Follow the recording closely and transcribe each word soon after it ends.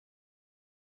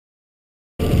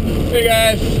Hey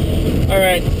guys,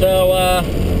 alright, so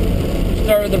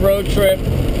started the road trip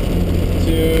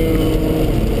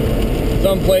to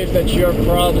some place that you're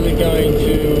probably going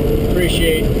to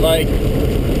appreciate, like,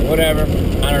 whatever,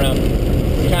 I don't know.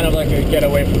 It's kind of like a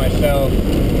getaway for myself.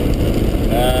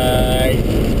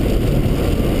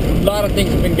 A lot of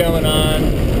things have been going on,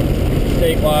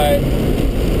 statewide,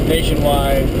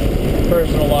 nationwide,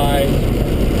 personal-wise.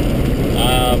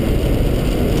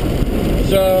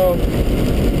 So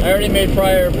I already made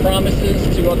prior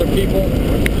promises to other people,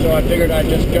 so I figured I'd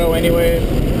just go anyways.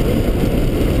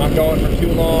 I'm not going for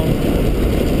too long.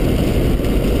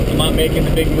 I'm not making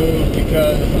the big move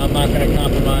because I'm not going to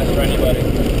compromise for anybody.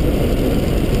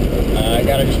 I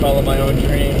gotta just follow my own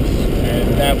dreams,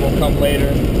 and that will come later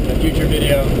in a future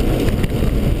video.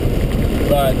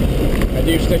 But I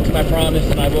do stick to my promise,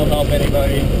 and I will help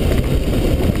anybody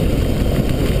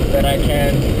that I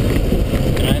can.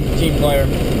 And I'm a team player.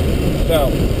 So,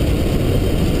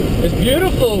 this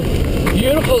beautiful,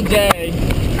 beautiful day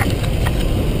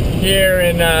here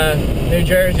in New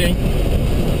Jersey.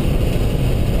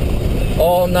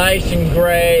 All nice and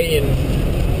gray and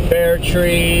bare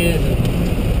trees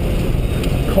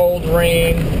and cold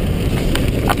rain.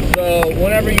 So,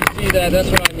 whenever you see that, that's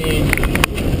what I mean.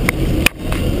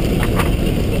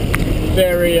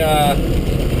 Very,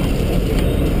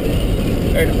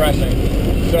 very depressing.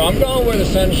 So I'm going where the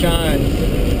sun shines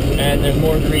and there's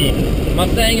more green. I'm not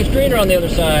saying it's greener on the other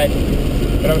side,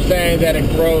 but I'm saying that it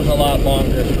grows a lot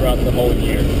longer throughout the whole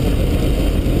year.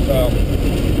 So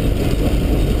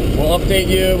we'll update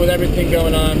you with everything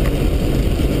going on.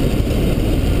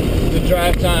 The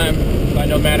drive time by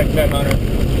Nomadic Pet Hunter.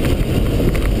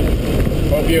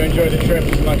 Hope you enjoy the trip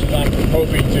as much as I'm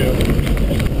hoping to.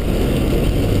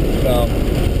 So,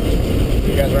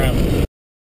 see you guys around.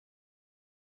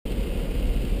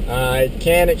 I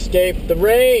can't escape the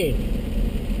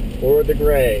rain or the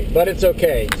gray, but it's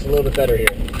okay. It's a little bit better here.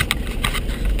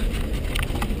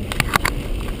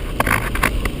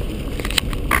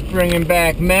 Bringing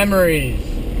back memories.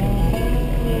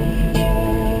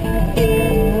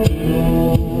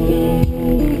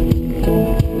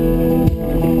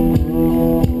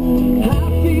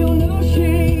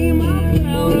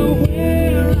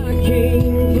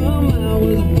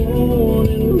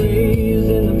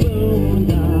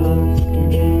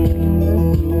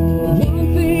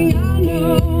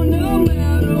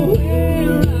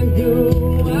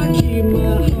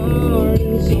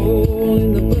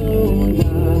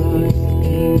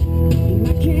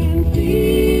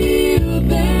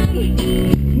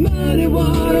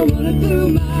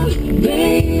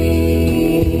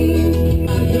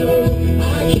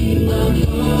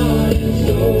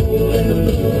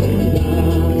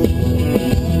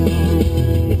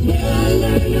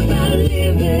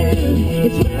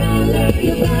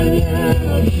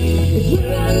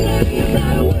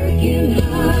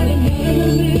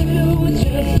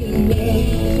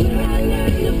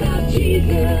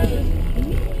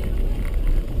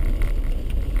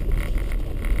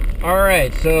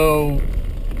 Alright, so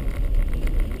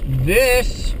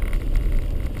this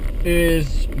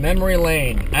is Memory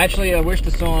Lane. Actually, I wish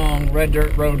the song Red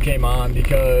Dirt Road came on,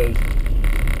 because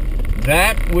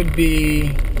that would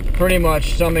be pretty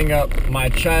much summing up my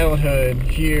childhood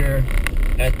here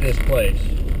at this place.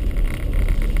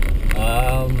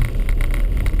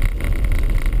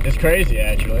 It's crazy,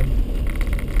 actually.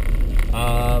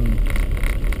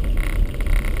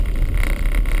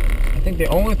 I think the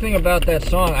only thing about that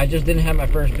song, I just didn't have my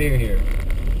first beer here.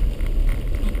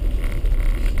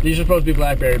 These are supposed to be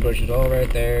blackberry bushes, all right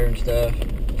there and stuff.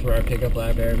 That's where I pick up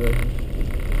blackberry bushes.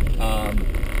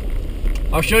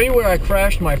 I'll show you where I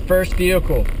crashed my first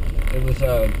vehicle. It was,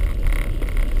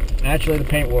 actually the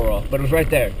paint wore off, but it was right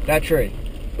there, that tree.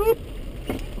 Boop.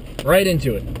 Right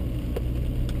into it.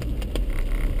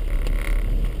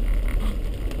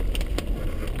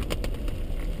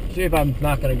 See if I'm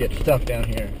not going to get stuck down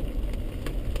here.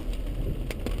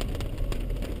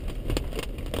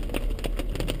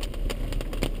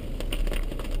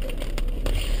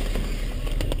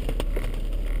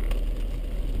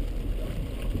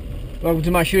 Welcome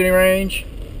to my shooting range.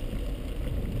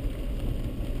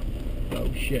 Oh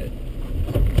shit.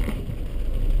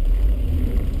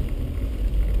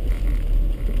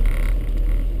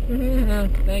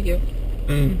 Thank you.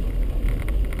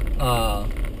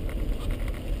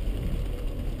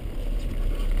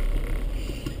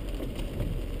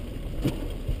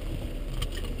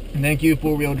 Thank you,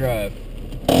 four-wheel drive.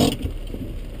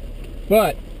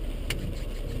 But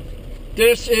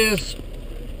this is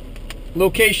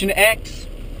location X.